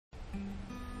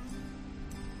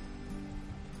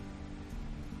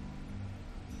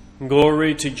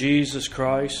Glory to Jesus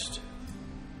Christ,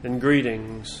 and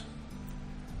greetings.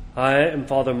 I am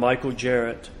Father Michael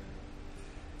Jarrett,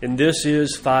 and this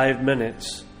is 5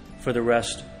 minutes for the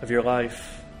rest of your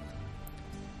life.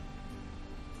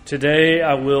 Today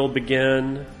I will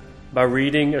begin by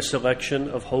reading a selection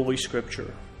of Holy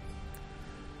Scripture.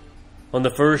 On the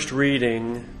first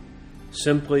reading,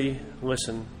 simply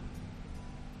listen.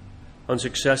 On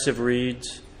successive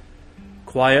reads,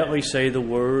 quietly say the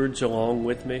words along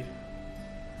with me,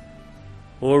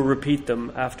 or repeat them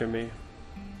after me,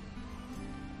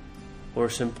 or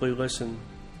simply listen,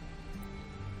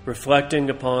 reflecting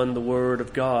upon the Word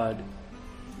of God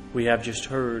we have just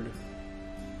heard.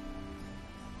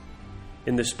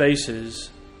 In the spaces,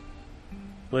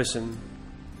 listen,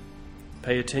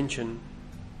 pay attention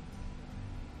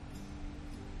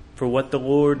for what the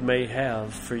Lord may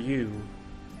have for you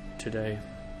today.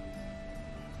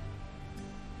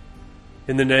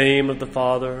 In the name of the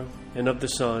Father, and of the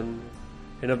Son,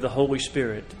 and of the Holy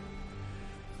Spirit.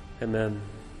 Amen.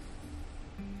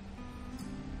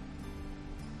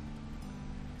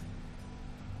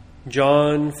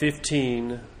 John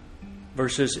 15,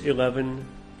 verses 11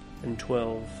 and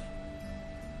 12.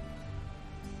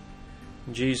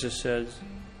 Jesus says,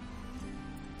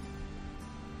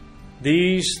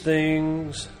 "These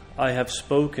things I have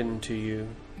spoken to you,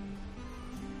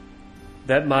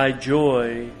 that my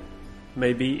joy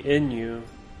may be in you,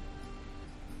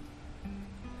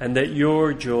 and that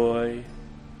your joy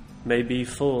may be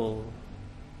full.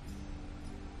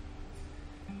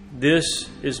 This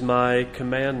is my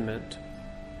commandment,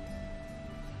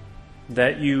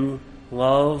 that you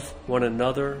love one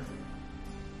another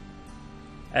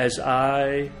as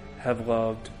I have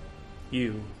loved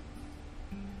you."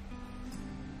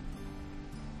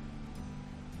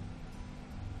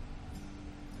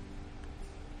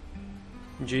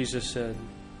 Jesus said,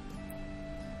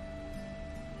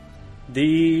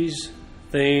 "These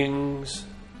things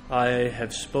I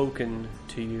have spoken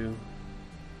to you."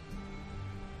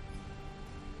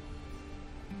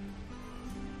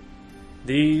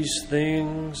 These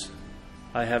things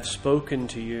I have spoken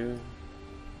to you,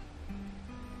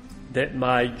 that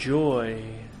my joy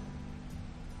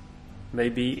may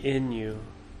be in you,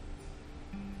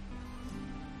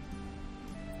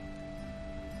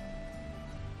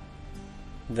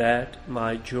 that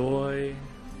my joy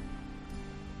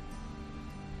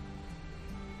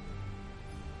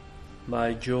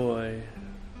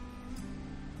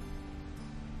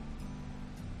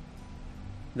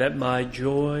that my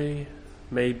joy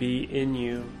may be in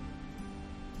you.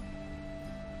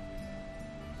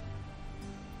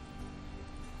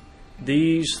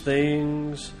 These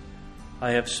things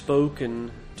I have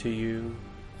spoken to you,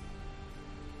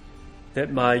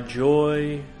 that my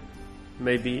joy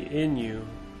may be in you,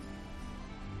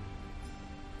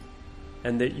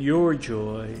 and that your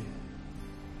joy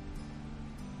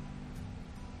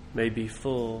may be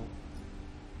full.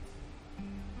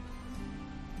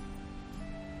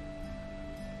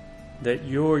 That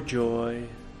your joy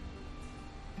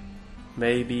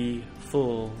may be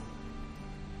full.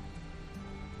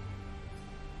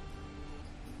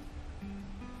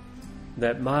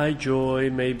 That my joy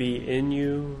may be in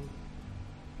you,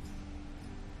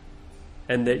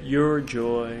 and that your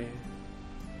joy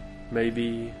may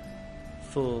be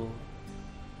full.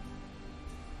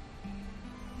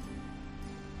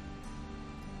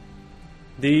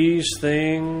 These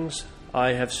things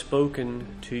I have spoken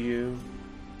to you,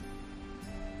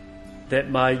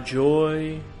 that my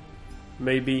joy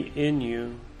may be in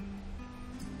you,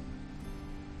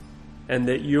 and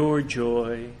that your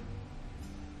joy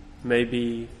may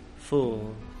be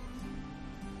full.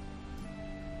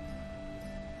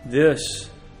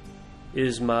 This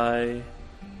is my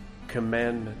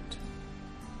commandment.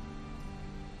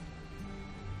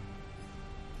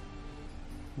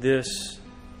 This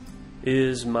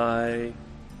is my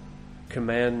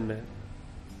commandment,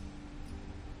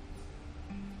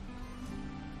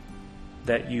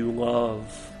 that you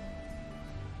love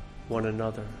one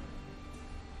another.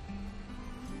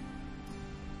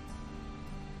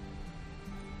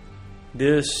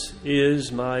 This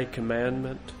is my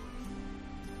commandment,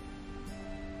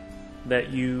 that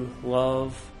you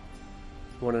love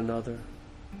one another.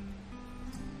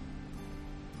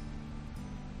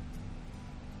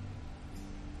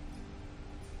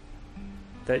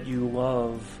 That you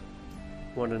love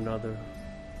one another.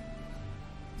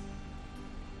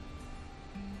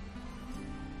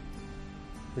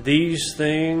 These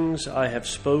things I have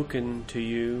spoken to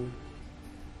you,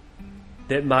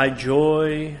 that my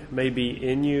joy may be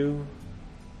in you,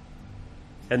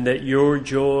 and that your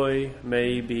joy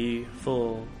may be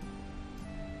full.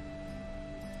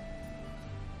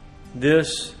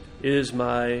 This is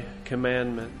my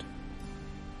commandment,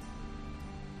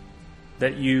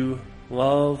 that you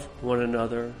love one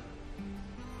another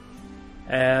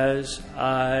as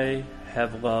I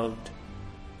have loved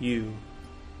you.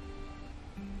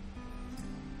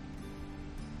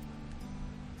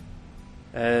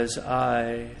 As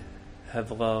I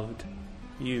have loved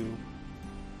you.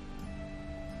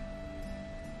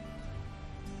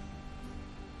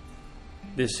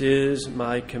 This is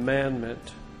my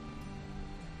commandment,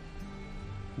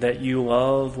 that you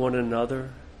love one another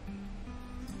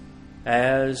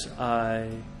as I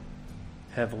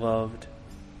have loved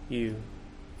you.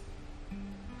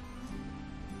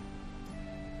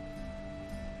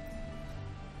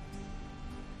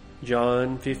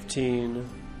 John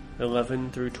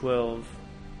 15:11-12.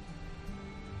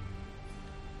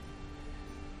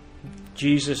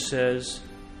 Jesus says,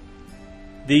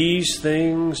 "These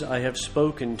things I have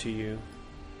spoken to you,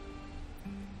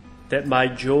 that my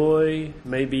joy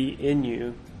may be in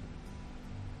you,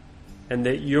 and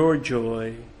that your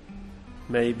joy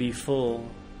may be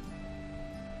full.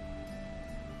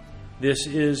 This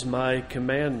is my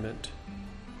commandment,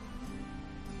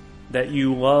 that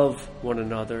you love one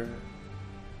another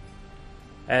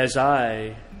as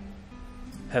I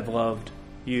have loved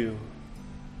you."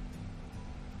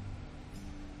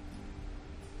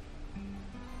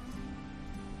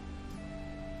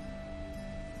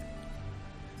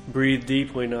 Breathe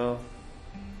deeply now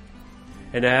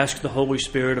and ask the Holy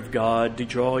Spirit of God to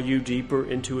draw you deeper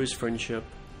into His friendship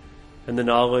and the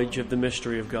knowledge of the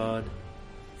mystery of God,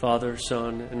 Father,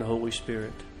 Son, and Holy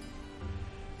Spirit.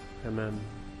 Amen.